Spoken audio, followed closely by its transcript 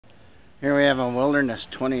Here we have a Wilderness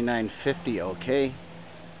 2950 OK.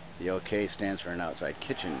 The OK stands for an outside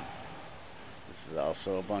kitchen. This is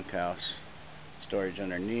also a bunkhouse. Storage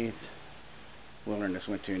underneath. Wilderness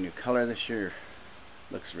went to a new color this year.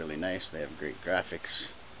 Looks really nice. They have great graphics.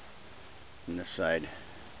 On this side,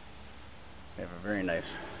 they have a very nice,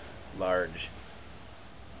 large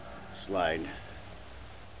slide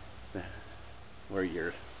where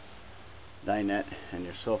your dinette and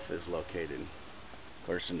your sofa is located. Of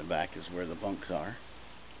course, in the back is where the bunks are.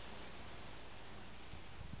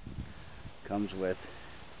 Comes with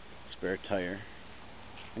spare tire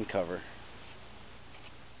and cover.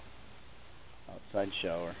 Outside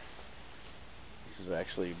shower. This is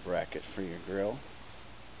actually a bracket for your grill.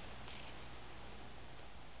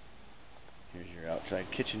 Here's your outside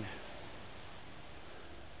kitchen.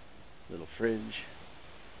 Little fridge.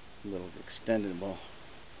 Little extendable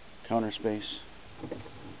counter space.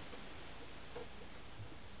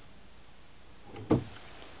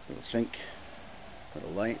 Little sink.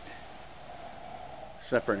 Little light.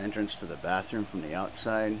 Separate entrance to the bathroom from the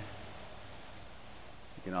outside.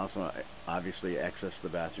 You can also obviously access the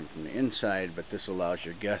bathroom from the inside, but this allows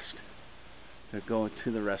your guest to go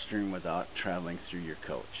to the restroom without traveling through your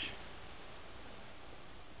coach.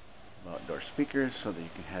 Outdoor speakers so that you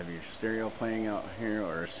can have your stereo playing out here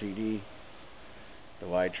or a CD. The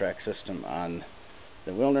wide track system on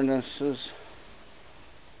the Wildernesses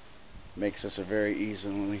makes this a very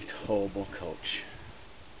easily towable coach.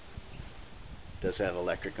 It does have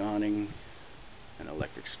electric awning and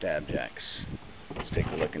electric stab jacks. Let's take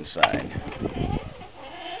a look inside.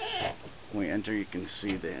 When we enter, you can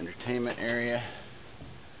see the entertainment area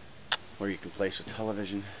where you can place a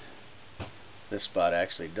television. This spot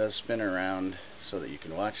actually does spin around so that you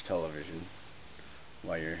can watch television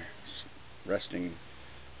while you're resting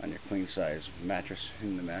on your queen size mattress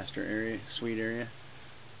in the master area, suite area.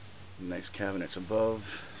 Nice cabinets above,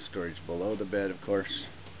 storage below the bed, of course.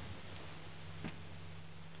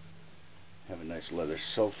 Have a nice leather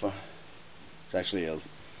sofa. It's actually a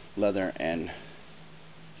leather and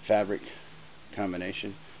fabric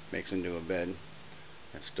combination, makes into a bed.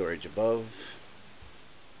 Have storage above.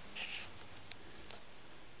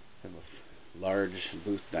 Have a large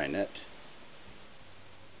booth dinette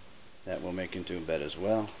that will make into a bed as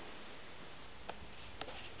well.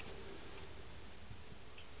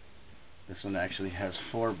 This one actually has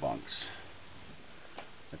 4 bunks.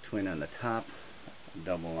 A twin on the top, a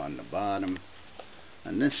double on the bottom,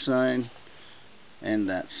 on this side and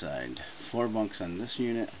that side. 4 bunks on this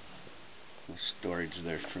unit with storage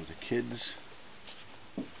there for the kids.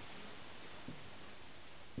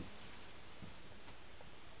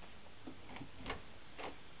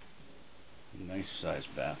 Nice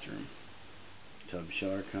sized bathroom. Tub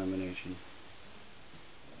shower combination.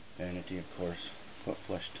 Vanity, of course. Foot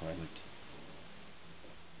flush toilet.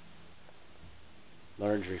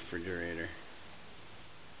 Large refrigerator.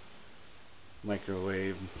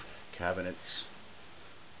 Microwave cabinets.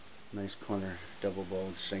 Nice corner double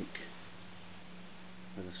bowled sink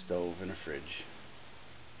with a stove and a fridge.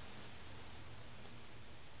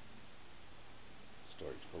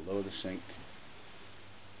 Storage below the sink.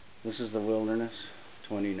 This is the Wilderness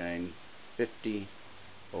 2950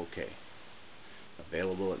 OK.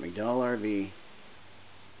 Available at McDowell RV.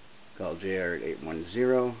 Call JR at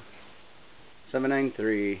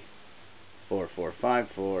 810-793-4454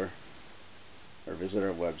 or visit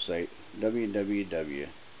our website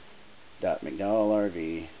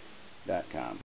www.mcdowellrv.com.